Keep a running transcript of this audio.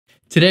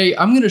Today,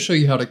 I'm going to show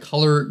you how to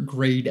color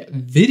grade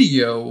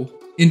video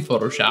in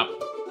Photoshop.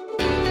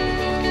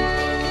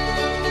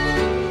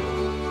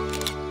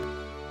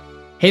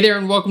 Hey there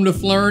and welcome to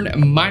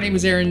PHLEARN. My name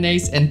is Aaron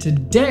Nace and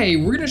today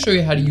we're going to show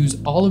you how to use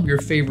all of your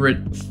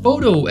favorite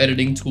photo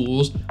editing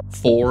tools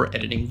for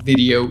editing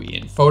video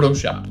in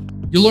Photoshop.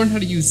 You'll learn how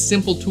to use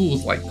simple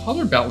tools like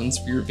color balance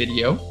for your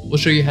video. We'll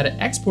show you how to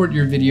export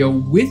your video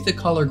with the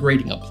color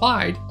grading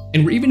applied.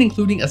 And we're even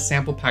including a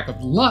sample pack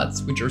of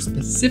LUTs, which are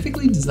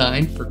specifically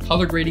designed for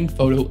color grading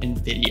photo and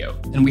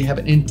video. And we have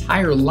an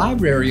entire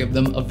library of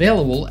them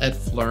available at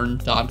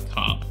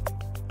PHLEARN.com.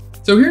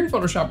 So here in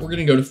Photoshop, we're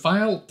gonna go to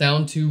File,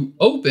 down to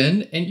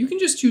Open, and you can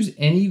just choose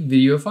any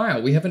video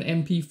file. We have an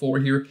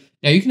MP4 here.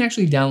 Now you can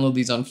actually download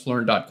these on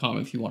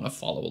PHLEARN.com if you wanna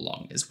follow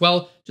along as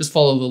well. Just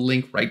follow the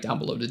link right down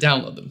below to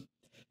download them.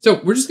 So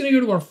we're just gonna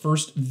go to our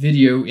first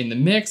video in the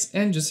mix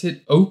and just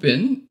hit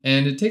open,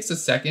 and it takes a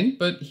second,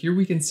 but here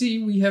we can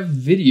see we have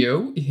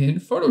video in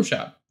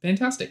Photoshop.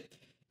 Fantastic.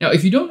 Now,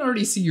 if you don't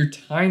already see your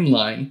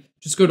timeline,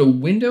 just go to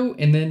Window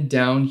and then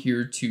down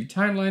here to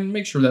Timeline and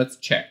make sure that's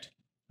checked.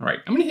 All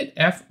right, I'm gonna hit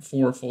F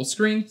for full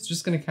screen. It's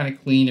just gonna kind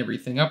of clean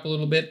everything up a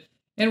little bit,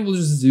 and we'll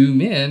just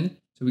zoom in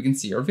so we can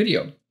see our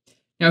video.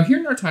 Now here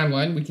in our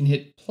timeline, we can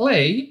hit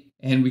play,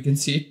 and we can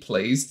see it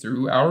plays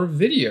through our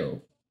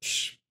video.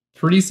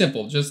 Pretty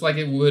simple, just like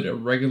it would a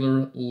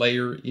regular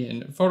layer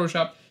in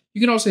Photoshop.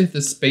 You can also hit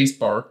the space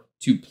bar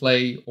to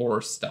play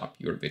or stop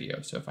your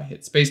video. So if I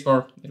hit space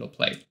bar, it'll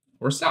play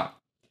or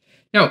stop.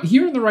 Now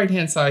here on the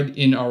right-hand side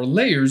in our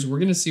layers, we're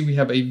gonna see we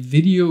have a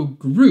video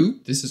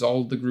group. This is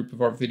all the group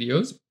of our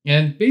videos.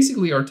 And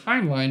basically our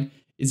timeline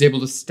is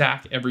able to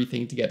stack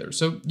everything together.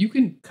 So you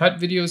can cut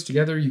videos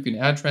together, you can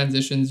add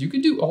transitions, you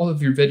can do all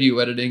of your video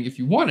editing if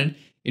you wanted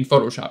in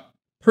Photoshop.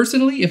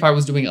 Personally, if I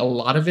was doing a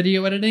lot of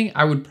video editing,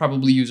 I would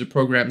probably use a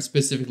program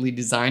specifically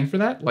designed for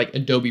that, like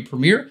Adobe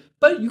Premiere,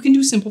 but you can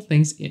do simple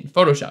things in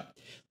Photoshop.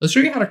 Let's show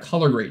you how to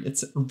color grade.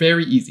 It's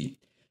very easy.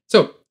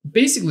 So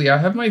basically, I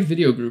have my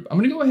video group. I'm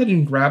gonna go ahead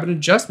and grab an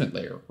adjustment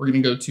layer. We're gonna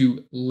go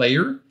to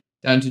Layer,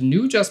 down to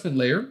New Adjustment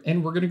Layer,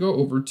 and we're gonna go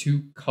over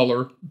to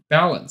Color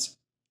Balance.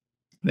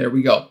 There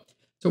we go.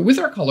 So with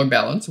our color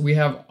balance, we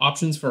have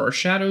options for our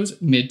shadows,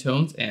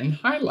 midtones, and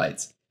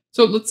highlights.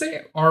 So let's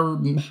say our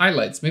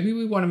highlights, maybe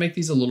we want to make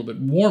these a little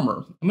bit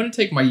warmer. I'm going to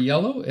take my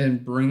yellow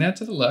and bring that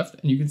to the left,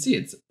 and you can see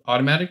it's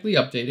automatically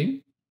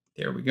updating.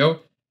 There we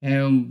go.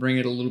 And bring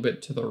it a little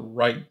bit to the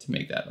right to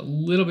make that a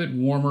little bit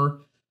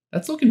warmer.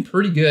 That's looking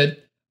pretty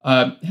good.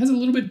 It has a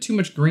little bit too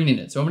much green in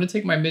it. So I'm going to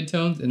take my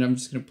midtones and I'm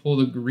just going to pull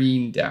the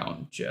green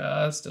down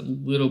just a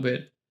little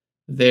bit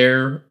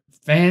there.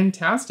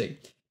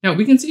 Fantastic. Now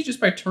we can see just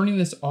by turning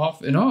this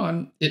off and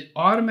on, it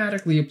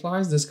automatically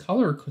applies this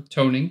color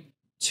toning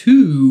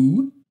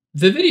to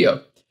the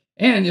video.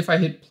 And if I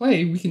hit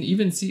play, we can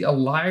even see a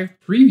live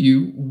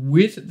preview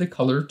with the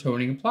color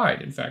toning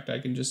applied. In fact, I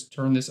can just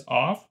turn this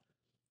off.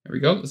 There we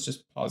go. Let's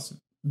just pause the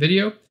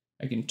video.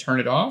 I can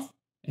turn it off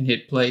and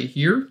hit play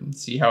here and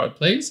see how it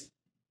plays.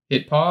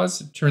 Hit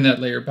pause, turn that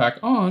layer back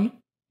on,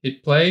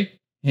 hit play,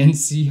 and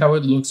see how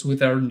it looks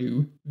with our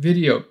new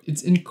video.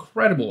 It's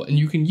incredible. And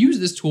you can use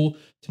this tool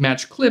to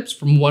match clips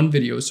from one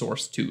video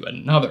source to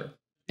another.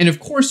 And of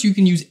course, you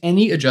can use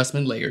any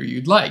adjustment layer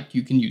you'd like.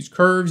 You can use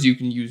curves, you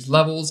can use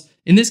levels.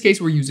 In this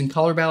case, we're using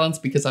color balance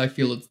because I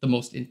feel it's the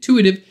most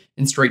intuitive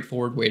and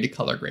straightforward way to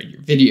color grade your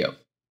video.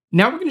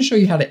 Now we're going to show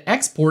you how to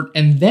export,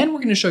 and then we're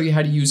going to show you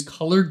how to use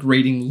color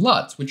grading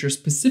LUTs, which are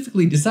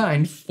specifically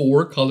designed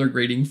for color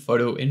grading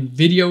photo and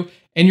video,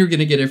 and you're going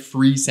to get a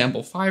free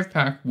sample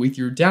 5-pack with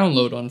your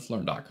download on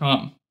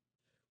PHLEARN.com.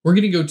 We're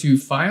going to go to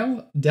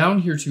File, down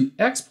here to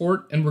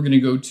Export, and we're going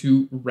to go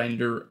to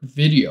Render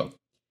Video.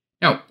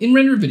 Now, in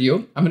Render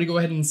Video, I'm going to go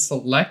ahead and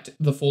select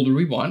the folder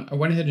we want. I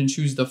went ahead and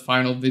choose the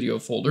final video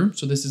folder,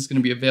 so this is going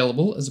to be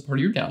available as a part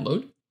of your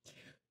download.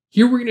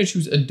 Here we're going to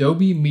choose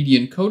Adobe Media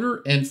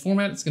Encoder, and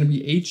format is going to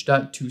be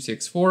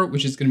H.264,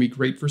 which is going to be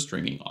great for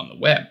streaming on the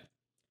web.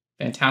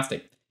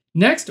 Fantastic.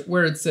 Next,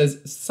 where it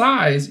says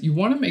size, you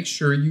want to make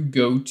sure you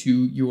go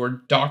to your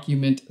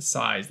document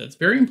size. That's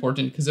very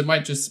important because it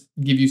might just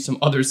give you some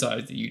other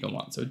size that you don't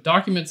want. So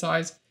document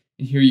size,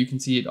 and here you can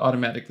see it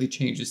automatically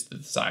changes to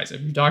the size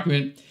of your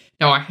document.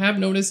 Now, I have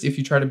noticed if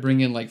you try to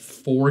bring in like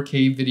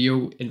 4K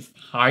video and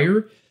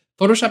higher,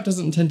 Photoshop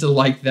doesn't tend to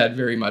like that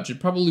very much. It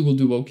probably will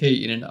do okay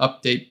in an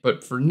update,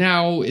 but for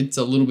now, it's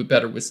a little bit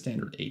better with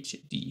standard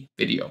HD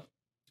video.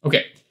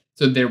 Okay,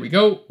 so there we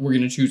go. We're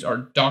gonna choose our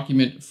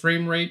document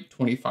frame rate,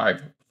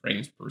 25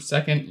 frames per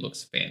second.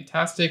 Looks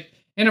fantastic.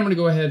 And I'm gonna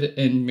go ahead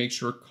and make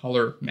sure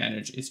color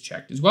manage is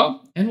checked as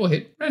well, and we'll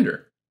hit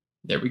render.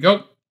 There we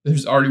go.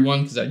 There's already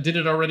one because I did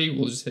it already.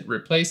 We'll just hit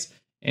replace,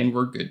 and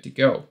we're good to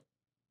go.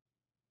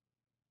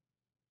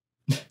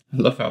 I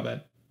love how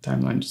that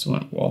timeline just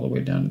went all the way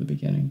down to the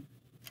beginning.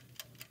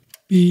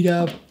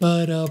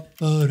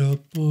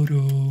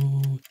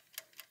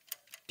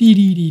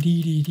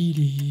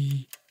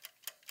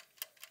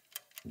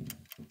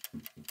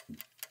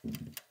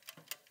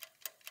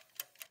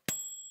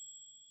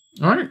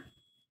 All right,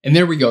 and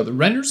there we go. The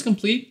render's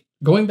complete.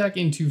 going back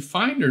into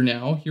Finder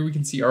now, here we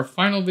can see our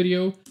final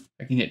video.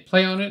 I can hit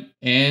play on it,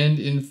 and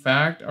in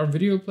fact, our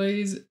video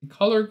plays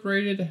color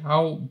graded.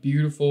 How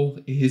beautiful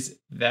is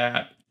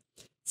that?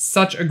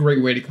 Such a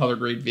great way to color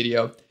grade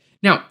video.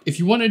 Now, if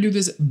you want to do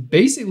this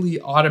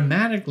basically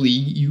automatically,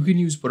 you can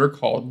use what are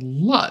called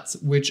LUTs,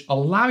 which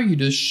allow you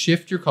to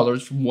shift your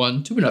colors from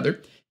one to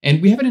another.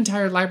 And we have an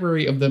entire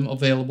library of them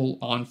available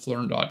on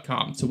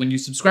PHLEARN.com. So when you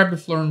subscribe to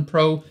PHLEARN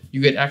Pro,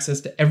 you get access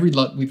to every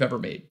LUT we've ever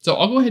made. So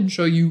I'll go ahead and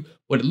show you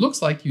what it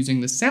looks like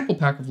using the sample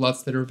pack of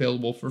LUTs that are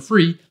available for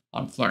free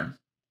on PHLEARN.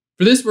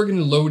 For this, we're going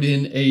to load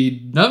in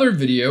another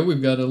video.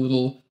 We've got a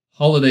little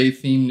holiday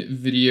themed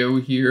video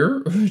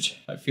here, which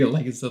I feel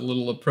like is a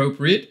little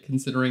appropriate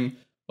considering,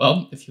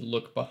 well, if you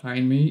look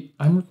behind me,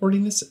 I'm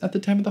recording this at the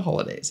time of the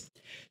holidays.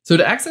 So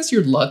to access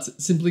your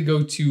LUTs, simply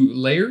go to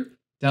Layer,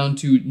 down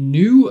to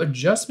New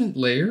Adjustment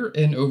Layer,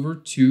 and over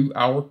to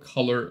our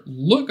Color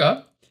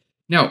Lookup.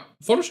 Now,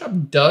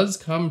 Photoshop does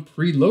come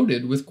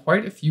preloaded with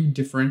quite a few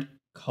different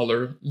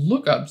color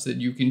lookups that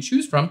you can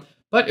choose from.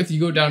 But if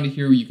you go down to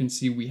here, you can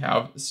see we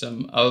have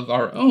some of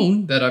our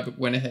own that I've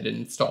went ahead and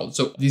installed.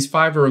 So these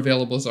 5 are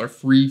available as our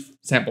free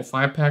sample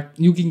 5-pack.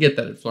 You can get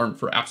that at PHLEARN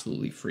for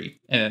absolutely free.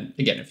 And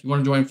again, if you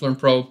want to join PHLEARN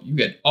Pro, you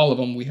get all of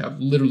them. We have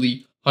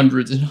literally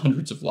hundreds and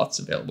hundreds of LUTs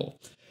available.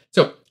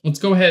 So let's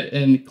go ahead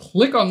and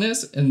click on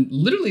this, and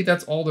literally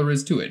that's all there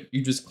is to it.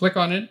 You just click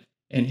on it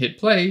and hit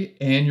play,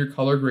 and your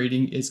color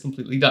grading is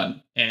completely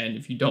done. And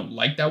if you don't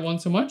like that one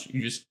so much,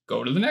 you just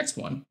go to the next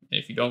one.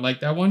 If you don't like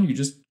that one, you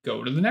just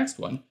go to the next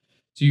one.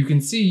 So you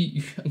can see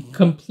you can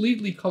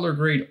completely color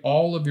grade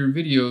all of your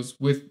videos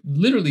with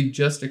literally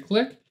just a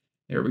click.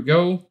 There we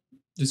go.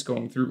 Just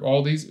going through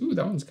all these. Ooh,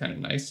 that one's kind of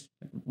nice.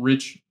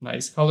 Rich,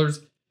 nice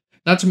colors.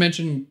 Not to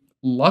mention,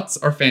 LUTs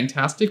are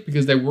fantastic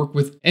because they work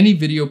with any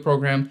video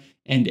program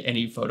and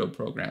any photo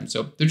program.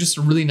 So they're just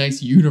a really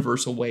nice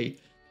universal way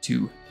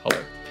to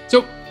color.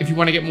 So if you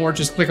want to get more,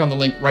 just click on the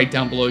link right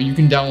down below. You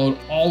can download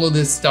all of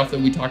this stuff that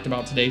we talked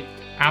about today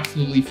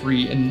absolutely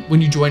free. And when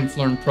you join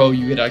PHLEARN Pro,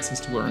 you get access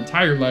to our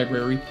entire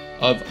library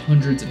of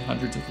hundreds and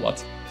hundreds of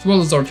LUTs, as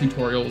well as our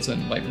tutorials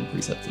and Lightroom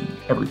presets and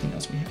everything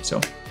else we have. So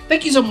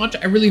thank you so much.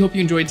 I really hope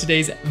you enjoyed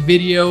today's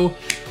video.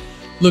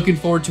 Looking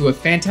forward to a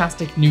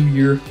fantastic new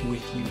year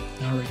with you.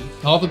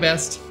 Alrighty, all the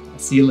best. I'll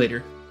see you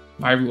later.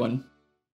 Bye, everyone.